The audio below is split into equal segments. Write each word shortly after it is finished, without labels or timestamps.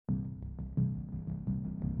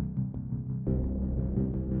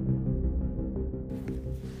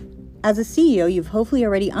As a CEO, you've hopefully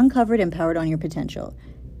already uncovered and powered on your potential,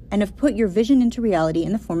 and have put your vision into reality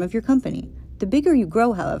in the form of your company. The bigger you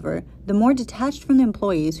grow, however, the more detached from the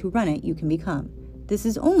employees who run it you can become. This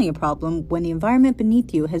is only a problem when the environment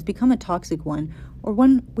beneath you has become a toxic one, or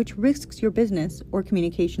one which risks your business or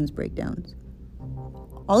communications breakdowns.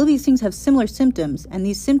 All of these things have similar symptoms, and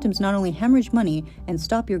these symptoms not only hemorrhage money and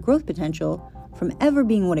stop your growth potential from ever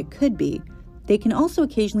being what it could be, they can also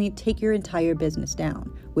occasionally take your entire business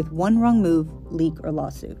down with one wrong move, leak, or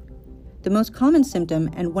lawsuit. The most common symptom,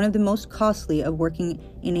 and one of the most costly of working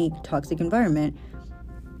in a toxic environment,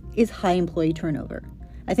 is high employee turnover.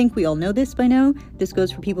 I think we all know this by now. This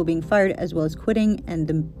goes for people being fired as well as quitting, and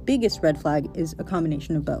the biggest red flag is a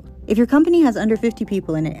combination of both. If your company has under 50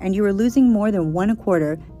 people in it and you are losing more than one a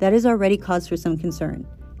quarter, that is already cause for some concern.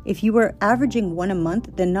 If you were averaging one a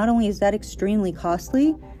month, then not only is that extremely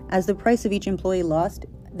costly, as the price of each employee lost,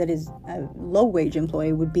 that is a low-wage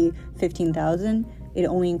employee, would be $15,000, it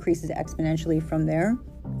only increases exponentially from there,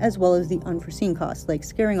 as well as the unforeseen costs, like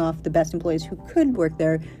scaring off the best employees who could work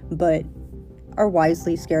there, but are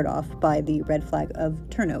wisely scared off by the red flag of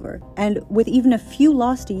turnover. And with even a few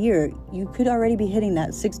lost a year, you could already be hitting that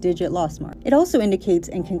 6-digit loss mark. It also indicates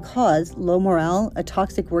and can cause low morale, a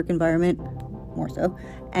toxic work environment, more so,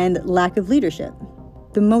 and lack of leadership.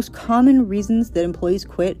 The most common reasons that employees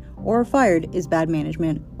quit or are fired is bad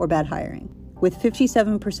management or bad hiring, with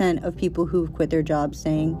 57% of people who've quit their jobs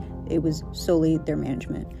saying it was solely their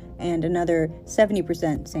management, and another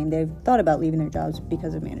 70% saying they've thought about leaving their jobs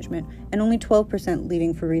because of management, and only 12%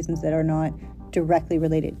 leaving for reasons that are not directly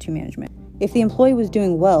related to management. If the employee was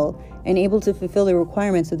doing well and able to fulfill the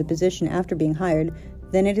requirements of the position after being hired,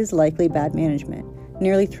 then it is likely bad management.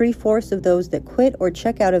 Nearly 3/4 of those that quit or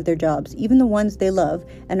check out of their jobs, even the ones they love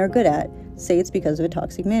and are good at, say it's because of a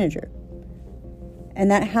toxic manager. And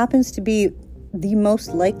that happens to be the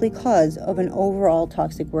most likely cause of an overall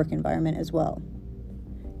toxic work environment as well.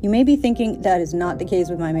 You may be thinking, that is not the case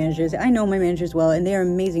with my managers. I know my managers well, and they are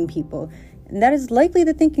amazing people. And that is likely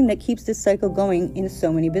the thinking that keeps this cycle going in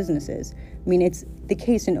so many businesses. I mean, it's the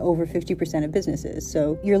case in over 50% of businesses,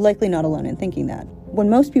 so you're likely not alone in thinking that. When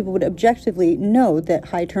most people would objectively know that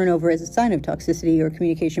high turnover is a sign of toxicity or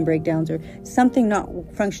communication breakdowns or something not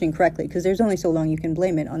functioning correctly, because there's only so long you can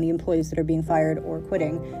blame it on the employees that are being fired or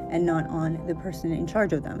quitting and not on the person in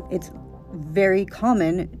charge of them. It's very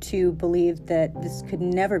common to believe that this could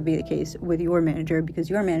never be the case with your manager because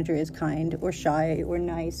your manager is kind or shy or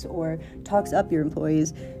nice or talks up your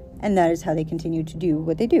employees, and that is how they continue to do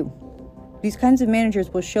what they do. These kinds of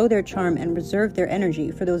managers will show their charm and reserve their energy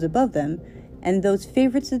for those above them and those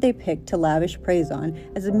favorites that they pick to lavish praise on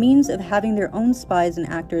as a means of having their own spies and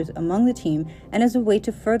actors among the team and as a way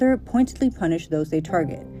to further pointedly punish those they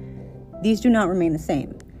target. These do not remain the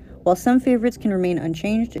same. While some favorites can remain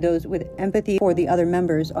unchanged, those with empathy for the other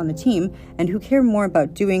members on the team and who care more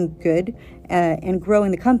about doing good and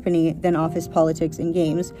growing the company than office politics and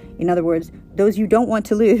games, in other words, those you don't want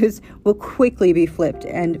to lose, will quickly be flipped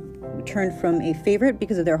and turned from a favorite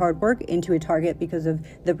because of their hard work into a target because of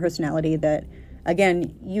the personality that,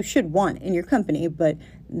 again, you should want in your company, but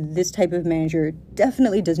this type of manager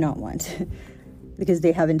definitely does not want because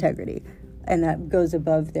they have integrity. And that goes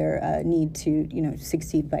above their need to,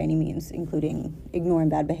 succeed by any means, including ignoring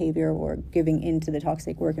bad behavior or giving in to the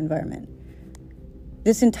toxic work environment.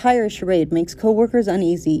 This entire charade makes coworkers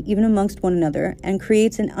uneasy, even amongst one another, and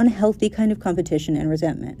creates an unhealthy kind of competition and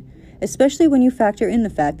resentment, especially when you factor in the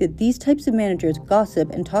fact that these types of managers gossip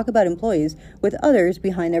and talk about employees with others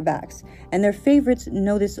behind their backs, and their favorites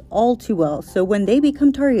know this all too well, so when they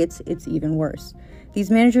become targets, it's even worse. These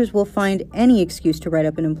managers will find any excuse to write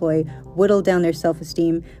up an employee, whittle down their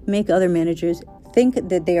self-esteem, make other managers think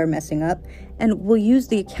that they are messing up, and will use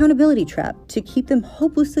the accountability trap to keep them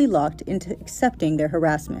hopelessly locked into accepting their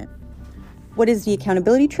harassment. What is the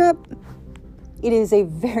accountability trap? It is a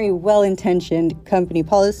very well-intentioned company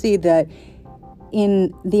policy that,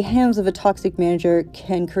 in the hands of a toxic manager,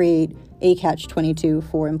 can create a catch-22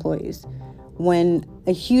 for employees. When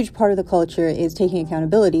a huge part of the culture is taking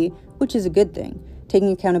accountability, which is a good thing.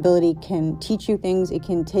 Taking accountability can teach you things. It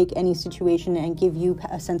can take any situation and give you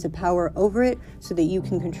a sense of power over it so that you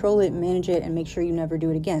can control it, manage it, and make sure you never do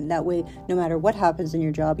it again. That way, no matter what happens in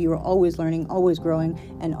your job, you are always learning, always growing,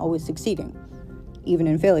 and always succeeding, even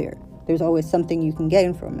in failure. There's always something you can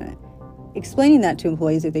gain from it. Explaining that to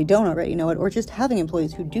employees if they don't already know it, or just having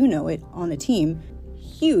employees who do know it on the team,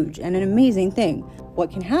 huge and an amazing thing. What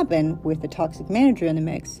can happen with the toxic manager in the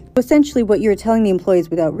mix? Essentially, what you're telling the employees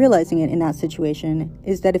without realizing it in that situation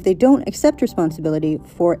is that if they don't accept responsibility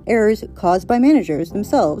for errors caused by managers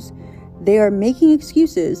themselves, they are making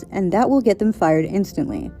excuses, and that will get them fired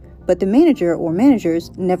instantly. but the manager or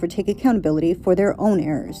managers never take accountability for their own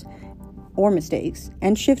errors or mistakes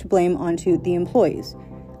and shift blame onto the employees.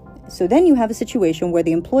 So then you have a situation where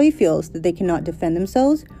the employee feels that they cannot defend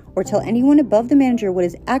themselves or tell anyone above the manager what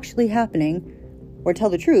is actually happening or tell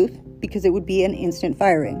the truth because it would be an instant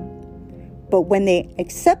firing. But when they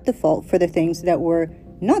accept the fault for the things that were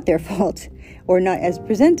not their fault or not as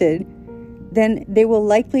presented, then they will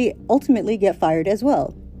likely ultimately get fired as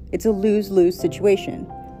well. It's a lose-lose situation.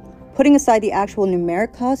 Putting aside the actual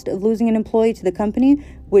numeric cost of losing an employee to the company,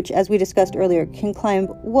 which, as we discussed earlier, can climb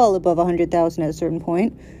well above $100,000 at a certain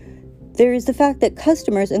point, there is the fact that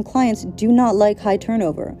customers and clients do not like high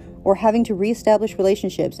turnover or having to reestablish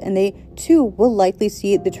relationships, and they too will likely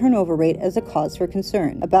see the turnover rate as a cause for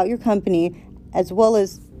concern about your company, as well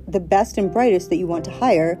as the best and brightest that you want to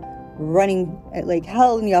hire running like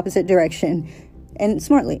hell in the opposite direction and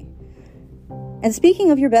smartly. And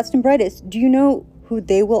speaking of your best and brightest, do you know who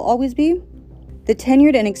they will always be? The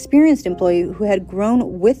tenured and experienced employee who had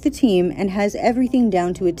grown with the team and has everything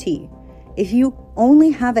down to a T. If you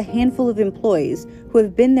only have a handful of employees who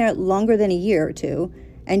have been there longer than a year or two,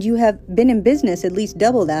 and you have been in business at least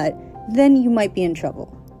double that, then you might be in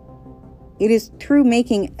trouble. It is through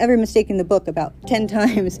making every mistake in the book about 10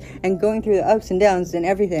 times and going through the ups and downs and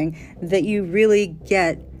everything that you really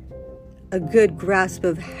get a good grasp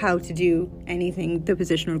of how to do anything the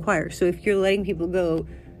position requires. So if you're letting people go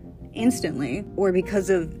instantly, or because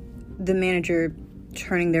of the manager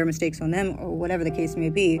turning their mistakes on them, or whatever the case may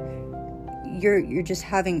be, you're just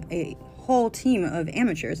having a whole team of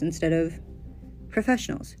amateurs instead of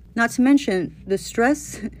professionals. Not to mention the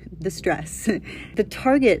stress, the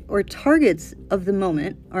target or targets of the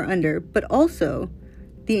moment are under, but also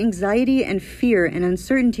the anxiety and fear and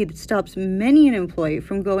uncertainty that stops many an employee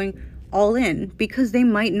from going all in because they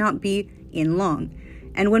might not be in long.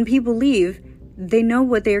 And when people leave, they know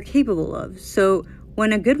what they are capable of. So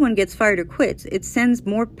when a good one gets fired or quits, it sends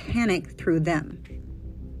more panic through them.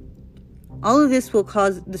 All of this will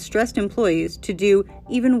cause the stressed employees to do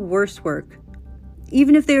even worse work,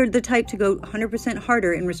 even if they're the type to go 100%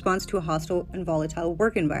 harder in response to a hostile and volatile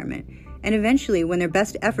work environment. And eventually, when their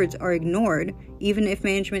best efforts are ignored, even if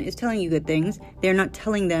management is telling you good things, they're not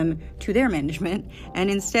telling them to their management, and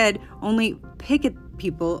instead only pick at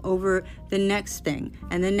people over the next thing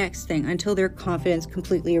and the next thing until their confidence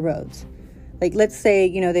completely erodes. Like, let's say,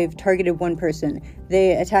 they've targeted one person.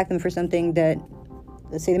 They attack them for something that,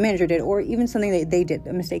 let's say the manager did, or even something that they did,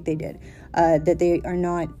 a mistake they did, that they are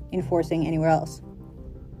not enforcing anywhere else.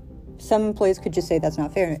 Some employees could just say that's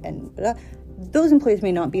not fair, and those employees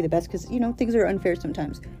may not be the best because, things are unfair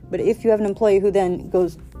sometimes. But if you have an employee who then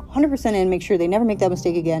goes 100% in, make sure they never make that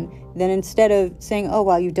mistake again, then instead of saying, oh,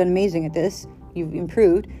 wow, you've done amazing at this, you've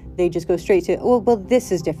improved, they just go straight to, well,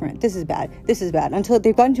 this is different, this is bad, until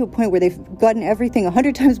they've gotten to a point where they've gotten everything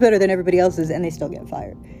 100 times better than everybody else's, and they still get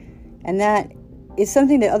fired. And that is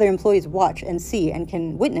something that other employees watch and see and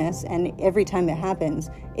can witness, and every time it happens,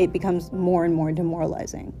 it becomes more and more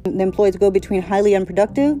demoralizing. The employees go between highly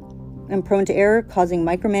unproductive and prone to error, causing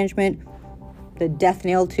micromanagement, the death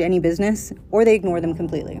nail to any business, or they ignore them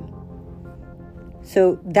completely.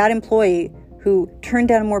 So that employee who turned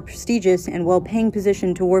down a more prestigious and well-paying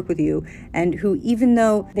position to work with you, and who, even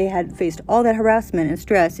though they had faced all that harassment and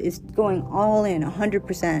stress, is going all in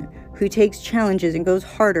 100%, who takes challenges and goes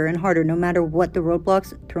harder and harder no matter what the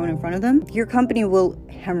roadblocks thrown in front of them, your company will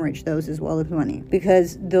hemorrhage those as well as money,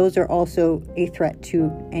 because those are also a threat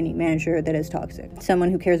to any manager that is toxic.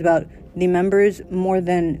 Someone who cares about the members more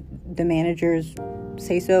than the managers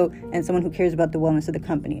say so, and someone who cares about the wellness of the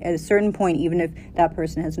company. At a certain point, even if that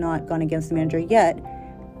person has not gone against the manager yet,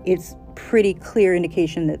 it's pretty clear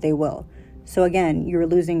indication that they will. So again, you're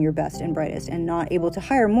losing your best and brightest and not able to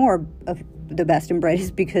hire more of the best and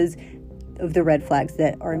brightest because of the red flags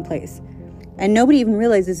that are in place. And nobody even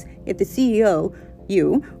realizes if the CEO,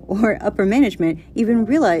 you, or upper management even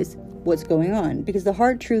realize what's going on, because the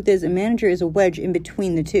hard truth is a manager is a wedge in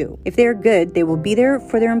between the two. If they're good, they will be there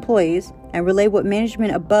for their employees and relay what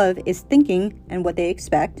management above is thinking and what they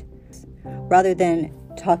expect, rather than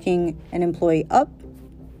talking an employee up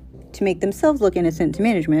to make themselves look innocent to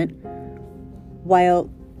management, while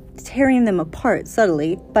tearing them apart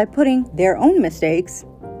subtly by putting their own mistakes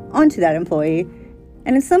onto that employee,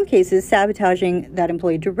 and in some cases sabotaging that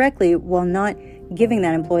employee directly while not giving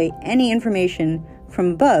that employee any information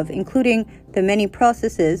from above, including the many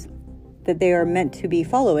processes that they are meant to be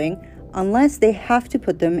following, unless they have to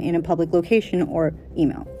put them in a public location or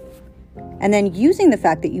email. And then using the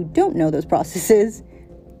fact that you don't know those processes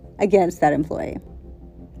against that employee.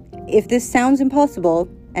 If this sounds impossible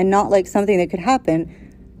and not like something that could happen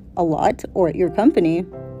a lot or at your company,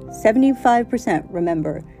 75%,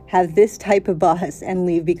 remember, have this type of boss and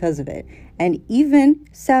leave because of it. And even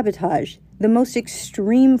sabotage, the most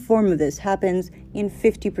extreme form of this, happens in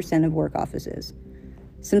 50% of work offices.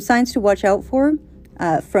 Some signs to watch out for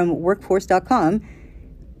from workforce.com.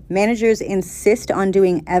 Managers insist on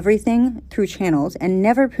doing everything through channels and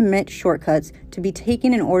never permit shortcuts to be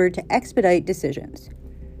taken in order to expedite decisions.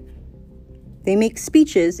 They make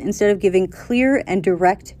speeches instead of giving clear and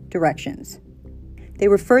direct directions. They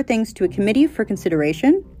refer things to a committee for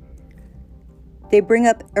consideration. They bring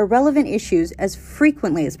up irrelevant issues as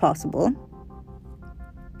frequently as possible.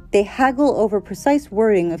 They haggle over precise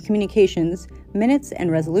wording of communications, minutes,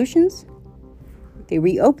 and resolutions. They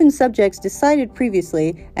reopen subjects decided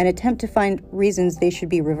previously and attempt to find reasons they should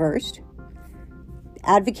be reversed.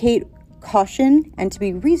 Advocate caution and to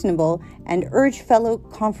be reasonable and urge fellow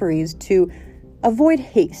conferees to avoid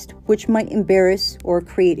haste, which might embarrass or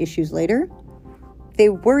create issues later. They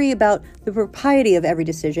worry about the propriety of every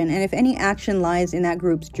decision and if any action lies in that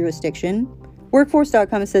group's jurisdiction.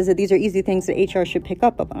 Workforce.com says that these are easy things that HR should pick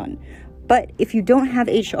up on. But if you don't have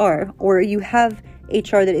HR, or you have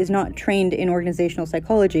HR that is not trained in organizational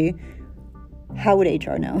psychology, how would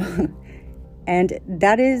HR know? And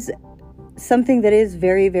that is something that is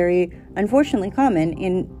very, very unfortunately common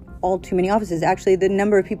in all too many offices. Actually, the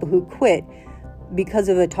number of people who quit because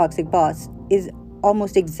of a toxic boss is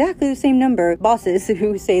almost exactly the same number of bosses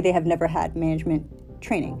who say they have never had management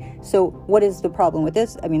training. So what is the problem with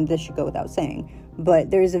this? I mean, this should go without saying,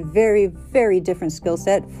 but there is a very, very different skill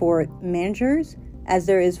set for managers as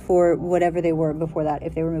there is for whatever they were before that,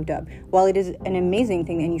 if they were moved up. While it is an amazing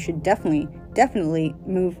thing and you should definitely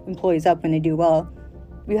move employees up when they do well,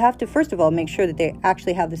 you have to, first of all, make sure that they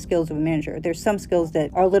actually have the skills of a manager. There's some skills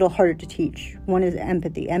that are a little harder to teach. One is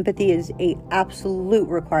empathy. Empathy is an absolute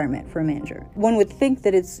requirement for a manager. One would think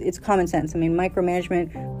that it's common sense. I mean,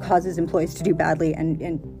 micromanagement causes employees to do badly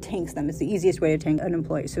and tanks them. It's the easiest way to tank an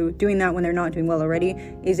employee. So doing that when they're not doing well already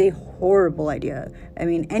is a horrible idea. I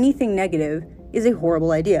mean, anything negative is a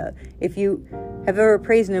horrible idea. If you have ever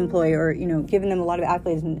praised an employee or, given them a lot of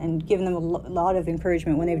accolades and given them a lot of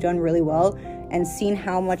encouragement when they've done really well and seen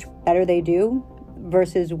how much better they do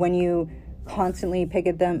versus when you constantly pick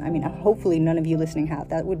at them. I mean, hopefully none of you listening have.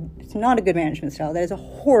 It's not a good management style. That is a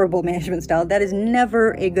horrible management style. That is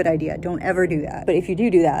never a good idea. Don't ever do that. But if you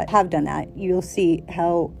do that, have done that, you'll see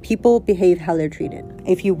how people behave, how they're treated.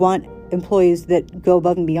 If you want employees that go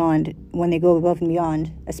above and beyond, when they go above and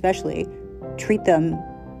beyond, especially, treat them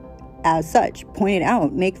as such, point it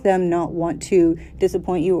out, make them not want to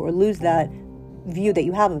disappoint you or lose that view that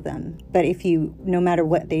you have of them. But if you, no matter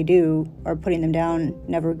what they do, are putting them down,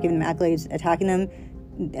 never giving them accolades, attacking them,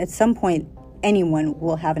 at some point, anyone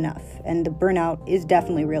will have enough. And the burnout is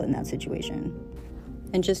definitely real in that situation.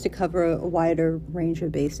 And just to cover a wider range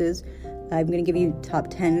of bases, I'm going to give you top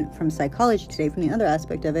 10 from psychology today, from the other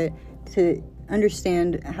aspect of it, to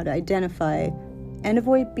understand how to identify and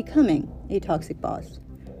avoid becoming a toxic boss.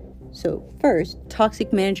 So first,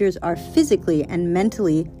 toxic managers are physically and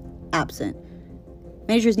mentally absent.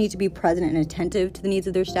 Managers need to be present and attentive to the needs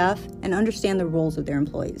of their staff and understand the roles of their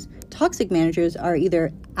employees. Toxic managers are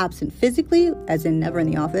either absent physically, as in never in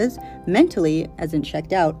the office, mentally, as in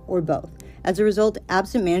checked out, or both. As a result,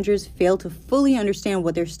 absent managers fail to fully understand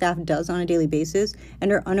what their staff does on a daily basis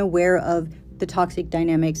and are unaware of the toxic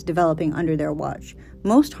dynamics developing under their watch.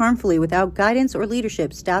 Most harmfully, without guidance or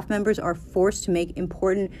leadership, staff members are forced to make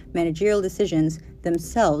important managerial decisions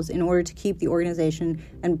themselves in order to keep the organization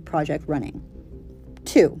and project running.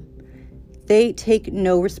 2, they take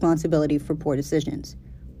no responsibility for poor decisions.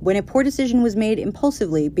 When a poor decision was made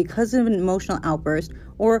impulsively because of an emotional outburst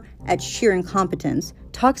or at sheer incompetence,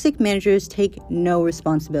 toxic managers take no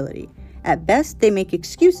responsibility. At best, they make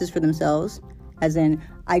excuses for themselves, as in,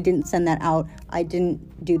 I didn't send that out, I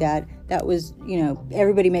didn't do that, that was,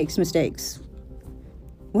 everybody makes mistakes.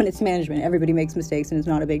 When it's management, everybody makes mistakes and it's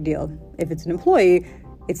not a big deal. If it's an employee,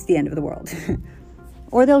 it's the end of the world.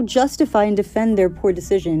 Or they'll justify and defend their poor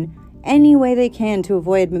decision any way they can to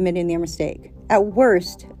avoid admitting their mistake. At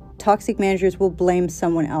worst, toxic managers will blame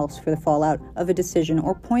someone else for the fallout of a decision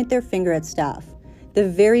or point their finger at staff, the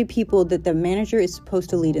very people that the manager is supposed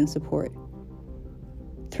to lead and support.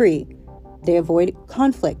 3, they avoid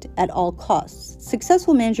conflict at all costs.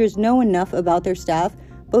 Successful managers know enough about their staff,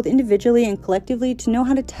 both individually and collectively, to know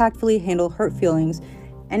how to tactfully handle hurt feelings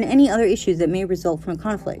and any other issues that may result from a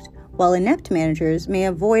conflict, while inept managers may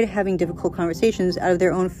avoid having difficult conversations out of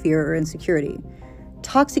their own fear or insecurity.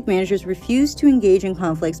 Toxic managers refuse to engage in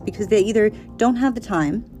conflicts because they either don't have the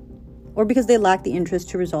time or because they lack the interest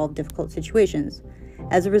to resolve difficult situations.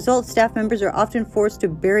 As a result, staff members are often forced to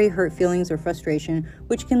bury hurt feelings or frustration,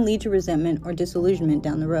 which can lead to resentment or disillusionment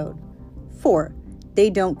down the road. 4. They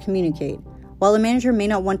don't communicate. While a manager may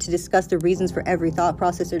not want to discuss the reasons for every thought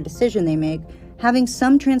process or decision they make, having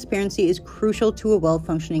some transparency is crucial to a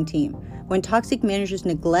well-functioning team. When toxic managers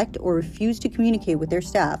neglect or refuse to communicate with their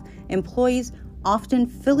staff, employees often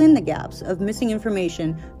fill in the gaps of missing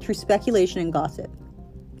information through speculation and gossip.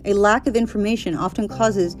 A lack of information often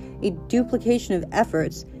causes a duplication of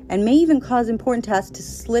efforts and may even cause important tasks to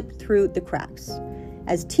slip through the cracks,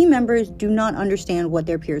 as team members do not understand what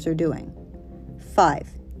their peers are doing. 5.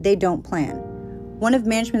 They don't plan. One of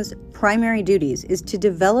management's primary duties is to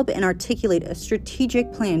develop and articulate a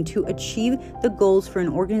strategic plan to achieve the goals for an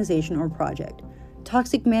organization or project.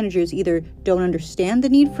 Toxic managers either don't understand the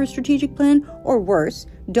need for a strategic plan, or worse,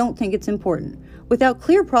 don't think it's important. Without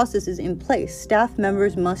clear processes in place, staff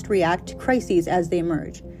members must react to crises as they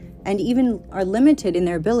emerge, and even are limited in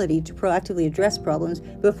their ability to proactively address problems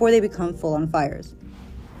before they become full-on fires.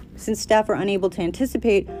 Since staff are unable to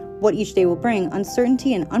anticipate what each day will bring,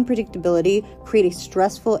 uncertainty and unpredictability create a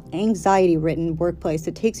stressful, anxiety-ridden workplace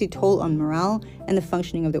that takes a toll on morale and the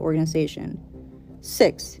functioning of the organization.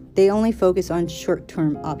 6. They only focus on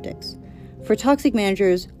short-term optics. For toxic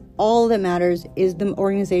managers, all that matters is the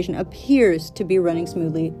organization appears to be running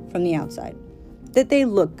smoothly from the outside, that they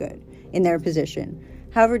look good in their position.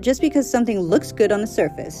 However, just because something looks good on the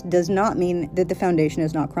surface does not mean that the foundation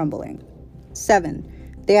is not crumbling.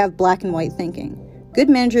 7. They have black and white thinking. Good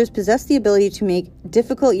managers possess the ability to make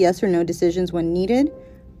difficult yes or no decisions when needed,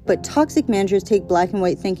 but toxic managers take black and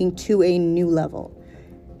white thinking to a new level.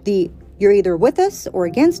 The "you're either with us or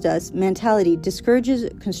against us" mentality discourages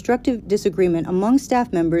constructive disagreement among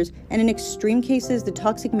staff members, and in extreme cases, the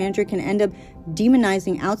toxic manager can end up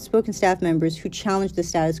demonizing outspoken staff members who challenge the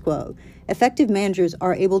status quo. Effective managers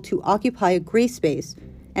are able to occupy a gray space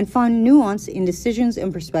and find nuance in decisions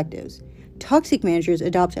and perspectives. Toxic managers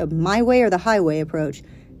adopt a my way or the highway approach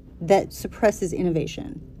that suppresses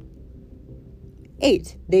innovation.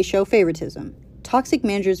 8. They show favoritism. Toxic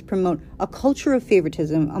managers promote a culture of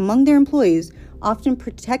favoritism among their employees, often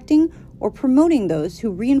protecting or promoting those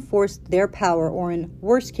who reinforce their power or, in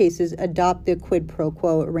worst cases, adopt the quid pro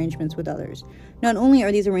quo arrangements with others. Not only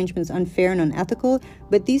are these arrangements unfair and unethical,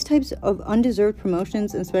 but these types of undeserved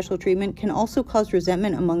promotions and special treatment can also cause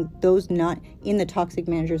resentment among those not in the toxic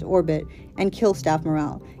manager's orbit and kill staff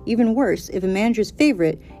morale. Even worse, if a manager's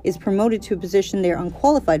favorite is promoted to a position they are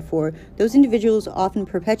unqualified for, those individuals often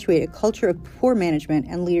perpetuate a culture of poor management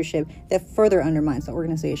and leadership that further undermines the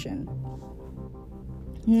organization.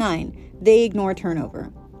 9. They ignore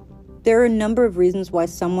turnover. There are a number of reasons why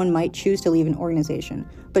someone might choose to leave an organization,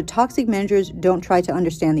 but toxic managers don't try to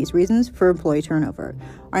understand these reasons for employee turnover.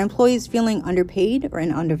 Are employees feeling underpaid or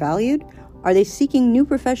undervalued? Are they seeking new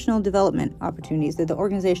professional development opportunities that the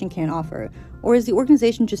organization can't offer? Or is the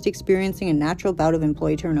organization just experiencing a natural bout of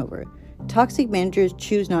employee turnover? Toxic managers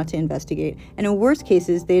choose not to investigate, and in worst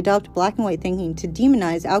cases, they adopt black and white thinking to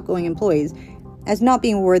demonize outgoing employees as not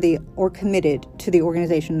being worthy or committed to the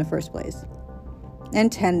organization in the first place. And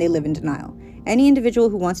 10, they live in denial. Any individual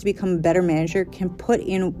who wants to become a better manager can put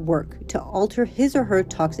in work to alter his or her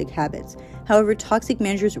toxic habits. However, toxic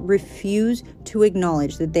managers refuse to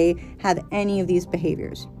acknowledge that they have any of these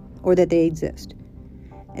behaviors or that they exist,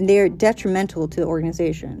 and they are detrimental to the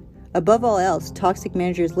organization. Above all else, toxic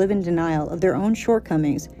managers live in denial of their own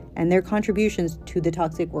shortcomings and their contributions to the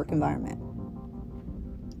toxic work environment.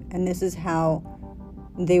 And this is how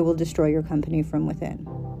they will destroy your company from within.